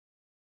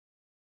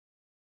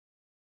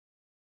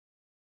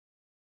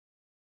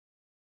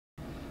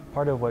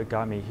Part of what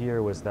got me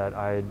here was that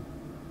I'd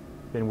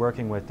been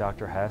working with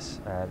Dr. Hess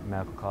at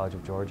Medical College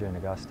of Georgia in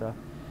Augusta,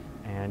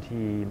 and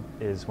he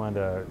is one of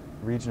the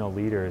regional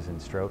leaders in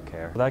stroke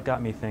care. That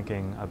got me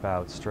thinking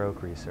about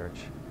stroke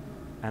research.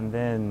 And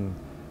then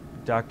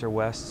Dr.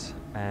 West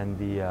and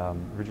the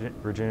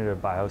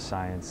Regenerative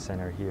Bioscience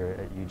Center here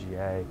at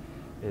UGA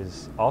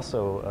is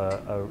also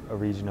a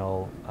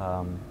regional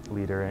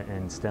leader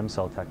in stem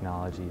cell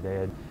technology.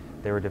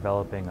 They were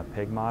developing a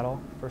pig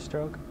model for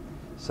stroke.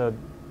 So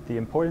the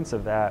importance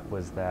of that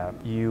was that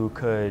you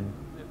could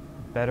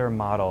better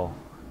model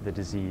the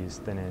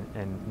disease than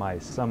in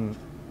mice. Some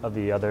of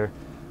the other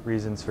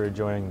reasons for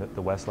joining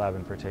the West Lab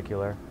in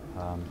particular,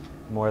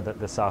 more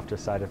the softer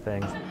side of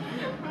things.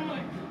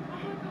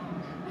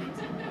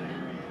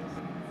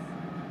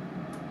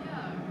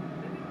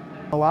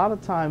 A lot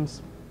of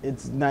times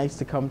it's nice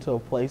to come to a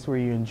place where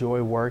you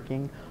enjoy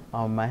working.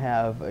 I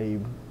have a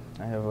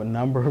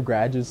number of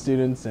graduate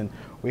students and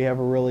we have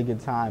a really good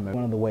time. And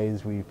one of the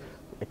ways we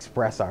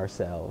express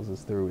ourselves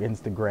is through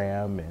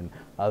Instagram and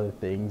other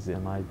things.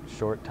 In my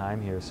short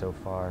time here so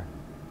far,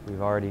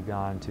 we've already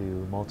gone to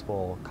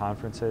multiple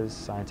conferences,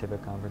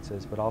 scientific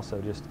conferences, but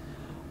also just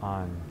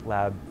on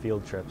lab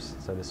field trips,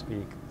 so to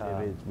speak.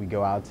 We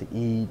go out to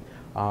eat.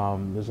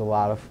 There's a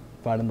lot of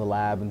fun in the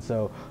lab, and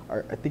so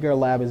I think our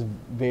lab is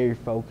very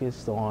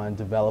focused on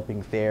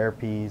developing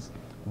therapies,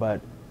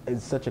 but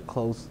it's such a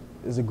close,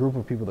 it's a group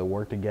of people that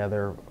work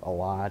together a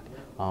lot,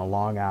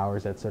 long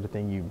hours, that sort of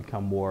thing. You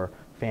become more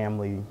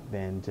family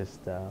than just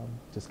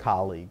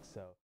colleagues.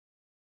 So.